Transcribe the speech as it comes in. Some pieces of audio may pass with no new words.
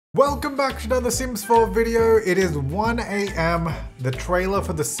Welcome back to another Sims 4 video. It is 1 AM. The trailer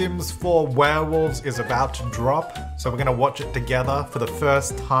for The Sims 4 Werewolves is about to drop, so we're gonna watch it together for the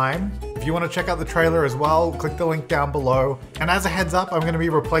first time. If you want to check out the trailer as well, click the link down below. And as a heads up, I'm gonna be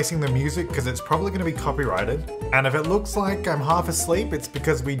replacing the music because it's probably gonna be copyrighted. And if it looks like I'm half asleep, it's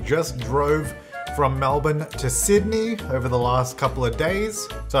because we just drove from Melbourne to Sydney over the last couple of days.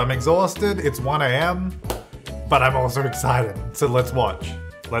 So I'm exhausted, it's 1 AM, but I'm also excited. So let's watch.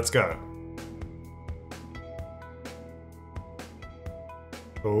 Let's go.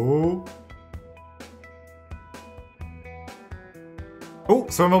 Oh. Oh,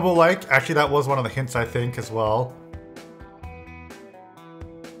 swimmable lake. Actually, that was one of the hints, I think, as well.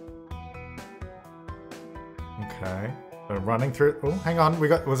 Okay. We're running through. Oh, hang on.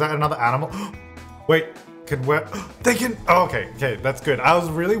 Was that another animal? Wait, they can. Oh, okay, that's good. I was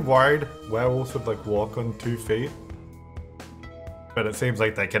really worried werewolves would like walk on 2 feet. But it seems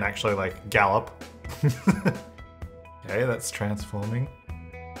like they can actually like gallop. Okay, that's transforming.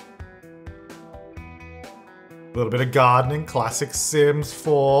 A little bit of gardening, classic Sims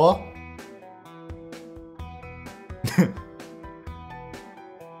 4.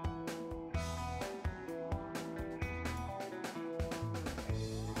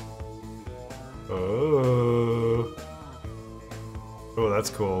 Oh. Oh, that's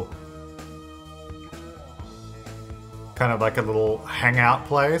cool. Kind of like a little hangout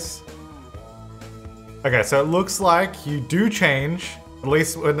place. Okay, so it looks like you do change, at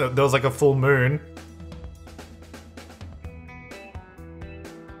least when there was like a full moon.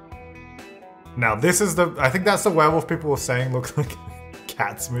 Now this is I think that's the werewolf people were saying looks like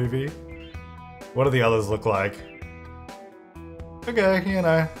Cats movie. What do the others look like? Okay, you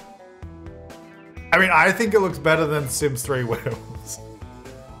know. I mean, I think it looks better than Sims 3 werewolves.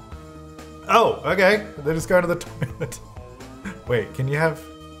 Oh, okay. They're just going to the toilet. Wait, can you have...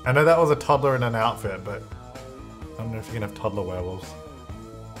 I know that was a toddler in an outfit, but I don't know if you can have toddler werewolves.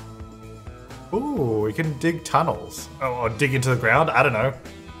 Ooh, we can dig tunnels. Oh, or dig into the ground? I don't know.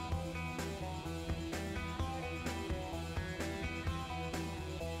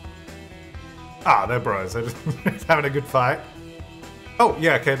 Ah, they're bros. They're just having a good fight. Oh,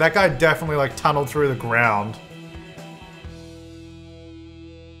 yeah, okay. That guy definitely, like, tunneled through the ground.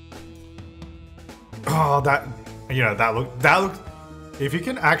 Oh, that... You know, that look... If you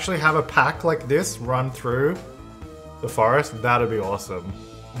can actually have a pack like this run through the forest, that'd be awesome.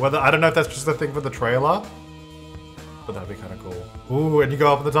 I don't know if that's just a thing for the trailer, but that'd be kind of cool. Ooh, and you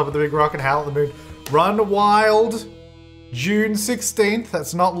go up on the top of the big rock and howl at the moon. Run wild! June 16th,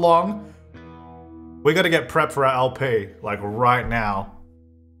 that's not long. We gotta get prepped for our LP, like right now.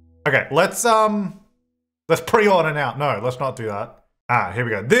 Okay, let's pre-order now. No, let's not do that. Ah, here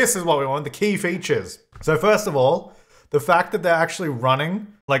we go. This is what we want, the key features. So first of all, the fact that they're actually running,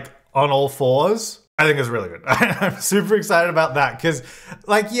 like, on all fours, I think is really good. I'm super excited about that, because,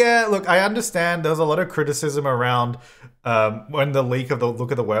 like, yeah, look, I understand there's a lot of criticism around when the leak of the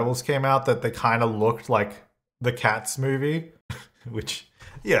Look at the Werewolves came out, that they kind of looked like the Cats movie, which,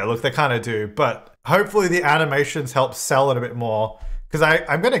 yeah, look, they kind of do, but hopefully the animations help sell it a bit more. Because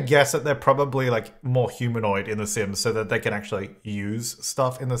I'm going to guess that they're probably like more humanoid in The Sims so that they can actually use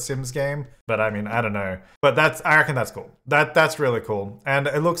stuff in the Sims game. But I mean, I don't know. But I reckon that's cool. That's really cool. And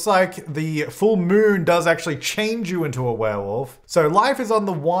it looks like the full moon does actually change you into a werewolf. So life is on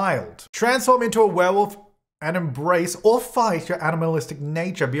the wild. Transform into a werewolf and embrace or fight your animalistic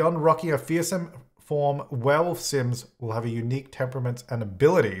nature. Beyond rocking a fearsome form, werewolf Sims will have a unique temperaments and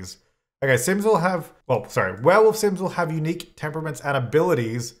abilities. Okay, werewolf Sims will have unique temperaments and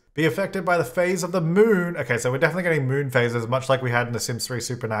abilities, be affected by the phase of the moon. Okay, so we're definitely getting moon phases, much like we had in The Sims 3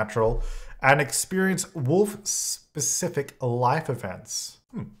 Supernatural, and experience wolf-specific life events.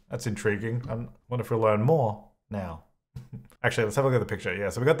 That's intriguing. I wonder if we'll learn more now. Actually, let's have a look at the picture. Yeah,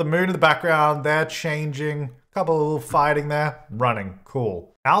 so we got the moon in the background. They're changing. A couple of little fighting there. Running.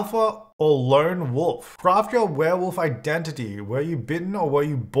 Cool. Alpha or lone wolf. Craft your werewolf identity. Were you bitten or were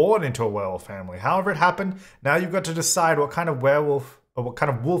you born into a werewolf family? However it happened, now you've got to decide what kind of werewolf or what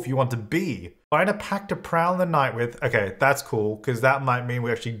kind of wolf you want to be. Find a pack to prowl in the night with. Okay, that's cool, because that might mean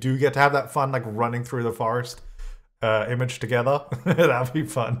we actually do get to have that fun, like, running through the forest image together. That'd be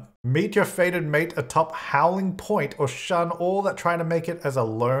fun. Meet your fated mate atop Howling Point or shun all that try to make it as a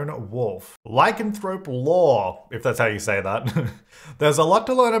lone wolf. Lycanthrope lore, if that's how you say that. There's a lot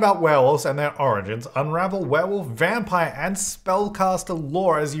to learn about werewolves and their origins. Unravel werewolf, vampire, and spellcaster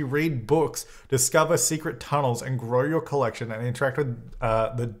lore as you read books, discover secret tunnels, and grow your collection and interact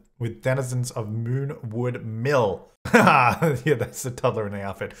with denizens of Moonwood Mill. Yeah, that's the toddler in the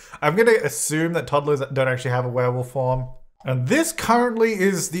outfit. I'm gonna assume that toddlers don't actually have a werewolf form. And this currently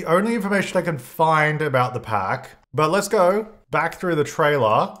is the only information I can find about the pack. But let's go back through the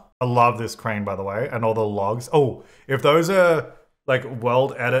trailer. I love this crane, by the way, and all the logs. Oh, if those are like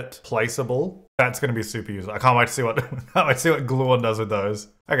world edit placeable, that's going to be super useful. I can't wait to see what can't wait to see what Gluon does with those.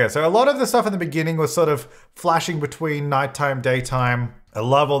 Okay, so a lot of the stuff in the beginning was sort of flashing between nighttime, daytime. I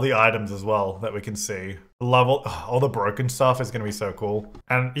love all the items as well that we can see. I love all the broken stuff is going to be so cool.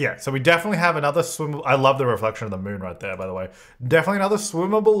 And yeah, so we definitely have another swimmable. I love the reflection of the moon right there, by the way. Definitely another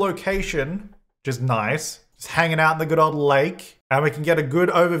swimmable location, which is nice. Just hanging out in the good old lake. And we can get a good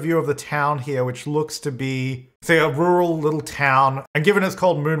overview of the town here, which looks to be, say, a rural little town. And given it's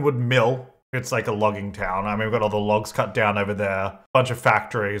called Moonwood Mill, it's like a logging town. I mean, we've got all the logs cut down over there. Bunch of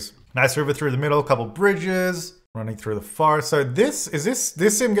factories. Nice river through the middle, a couple bridges. Running through the forest. So this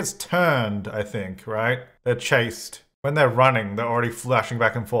sim gets turned, I think, right? They're chased. When they're running, they're already flashing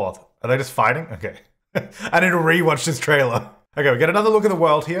back and forth. Are they just fighting? Okay. I need to rewatch this trailer. Okay, we get another look at the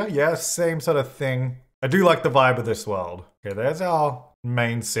world here. Yeah, same sort of thing. I do like the vibe of this world. Okay, there's our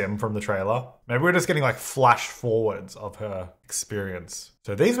main sim from the trailer. Maybe we're just getting like flash forwards of her experience.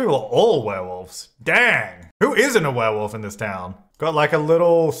 So these people are all werewolves. Dang! Who isn't a werewolf in this town? Got like a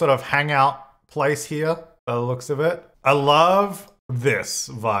little sort of hangout place here. By the looks of it. I love this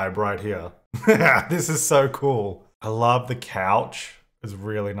vibe right here. This is so cool. I love the couch. It's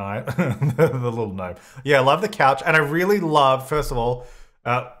really nice. The little gnome. Yeah, I love the couch. And I really love, first of all,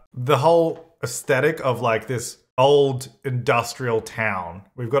 the whole aesthetic of like this old industrial town.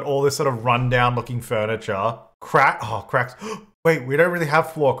 We've got all this sort of rundown looking furniture. Cracks. Wait, we don't really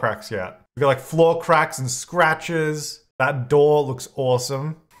have floor cracks yet. We've got like floor cracks and scratches. That door looks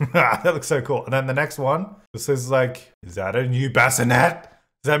awesome. That looks so cool. And then the next one, this is like, is that a new bassinet?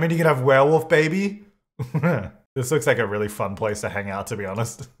 Does that mean you can have werewolf baby? This looks like a really fun place to hang out, to be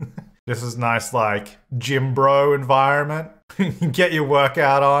honest. This is nice, like, gym bro environment. You can get your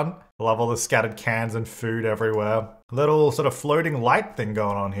workout on. I love all the scattered cans and food everywhere. A little sort of floating light thing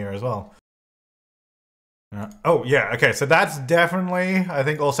going on here as well. Oh, yeah, okay, so that's definitely, I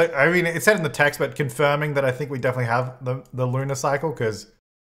think also, I mean, it said in the text, but confirming that I think we definitely have the lunar cycle, because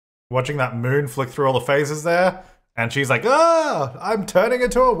watching that moon flick through all the phases there, and she's like, ah, I'm turning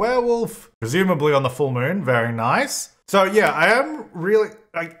into a werewolf. Presumably on the full moon, very nice. So yeah, I am really,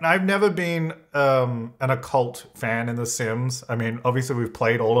 I've never been an occult fan in The Sims. I mean, obviously we've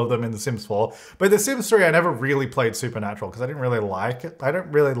played all of them in The Sims 4, but The Sims 3 I never really played Supernatural because I didn't really like it. I don't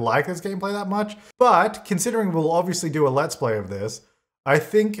really like this gameplay that much, but considering we'll obviously do a Let's Play of this, I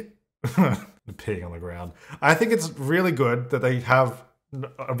think, peeing on the ground, I think it's really good that they have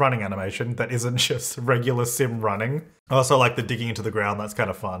a running animation that isn't just regular sim running. I also like the digging into the ground, that's kind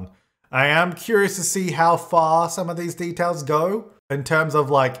of fun. I am curious to see how far some of these details go in terms of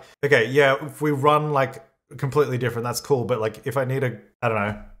like, okay, yeah, if we run like completely different, that's cool, but like if I need to, I don't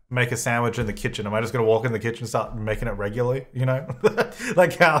know, make a sandwich in the kitchen, am I just gonna walk in the kitchen and start making it regularly, you know?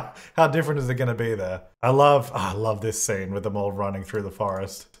 Like how different is it gonna be there? I love this scene with them all running through the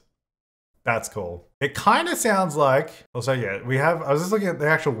forest. That's cool. It kind of sounds like, also yeah, I was just looking at the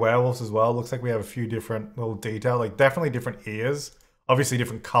actual werewolves as well. Looks like we have a few different little details, like definitely different ears, obviously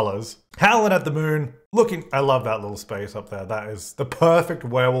different colors. Howling at the moon, I love that little space up there. That is the perfect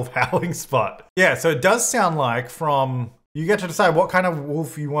werewolf howling spot. Yeah, so it does sound like you get to decide what kind of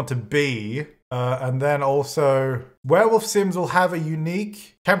wolf you want to be. And then also werewolf sims will have a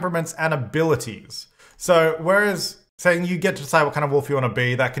unique temperaments and abilities. So whereas saying you get to decide what kind of wolf you want to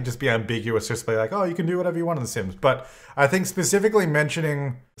be, that could just be ambiguous, just be like, oh, you can do whatever you want in The Sims. But I think specifically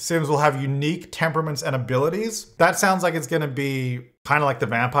mentioning Sims will have unique temperaments and abilities, that sounds like it's going to be kind of like the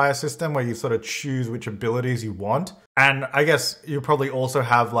vampire system where you sort of choose which abilities you want. And I guess you probably also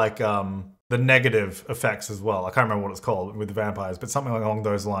have like the negative effects as well. I can't remember what it's called with the vampires, but something along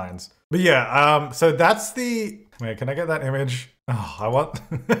those lines. But yeah, so that's wait, can I get that image? Oh,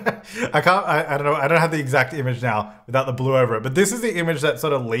 I don't know. I don't have the exact image now without the blue over it, but this is the image that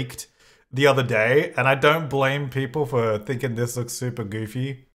sort of leaked the other day, and I don't blame people for thinking this looks super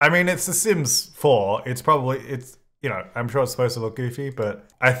goofy. I mean, it's The Sims 4. It's, you know, I'm sure it's supposed to look goofy, but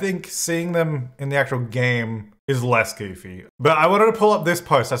I think seeing them in the actual game is less goofy. But I wanted to pull up this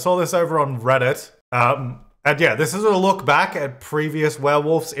post. I saw this over on Reddit. And yeah, this is a look back at previous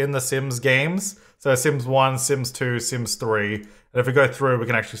werewolves in the Sims games. So Sims 1, Sims 2, Sims 3. And if we go through, we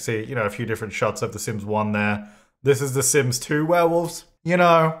can actually see, you know, a few different shots of the Sims 1 there. This is the Sims 2 werewolves. You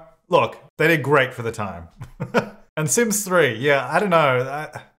know, look, they did great for the time. And Sims 3, yeah, I don't know.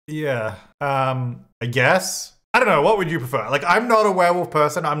 I guess. I don't know, what would you prefer? Like, I'm not a werewolf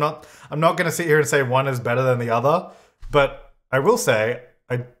person. I'm not gonna sit here and say one is better than the other. But I will say,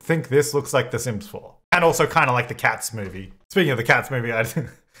 I think this looks like The Sims 4. And also kind of like the Cats movie. Speaking of the Cats movie, I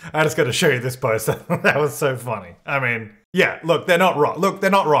just got to show you this poster. That was so funny. I mean, yeah, look, they're not wrong. Look,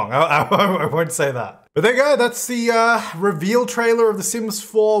 they're not wrong. I won't say that. But there you go. That's the reveal trailer of The Sims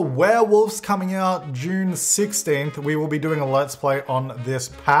 4 Werewolves coming out June 16th. We will be doing a Let's Play on this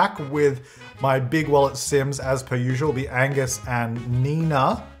pack with my Big Wallet Sims, as per usual. Will be Angus and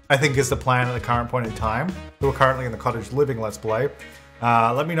Nina, I think is the plan at the current point in time, who are currently in the cottage living Let's Play.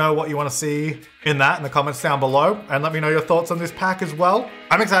 Let me know what you want to see in that in the comments down below, and let me know your thoughts on this pack as well.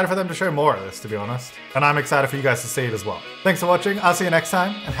 I'm excited for them to show more of this, to be honest, and I'm excited for you guys to see it as well. Thanks for watching. I'll see you next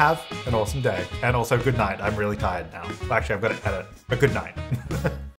time, and have an awesome day. And also, good night. I'm really tired now. Actually, I've got to edit. But good night.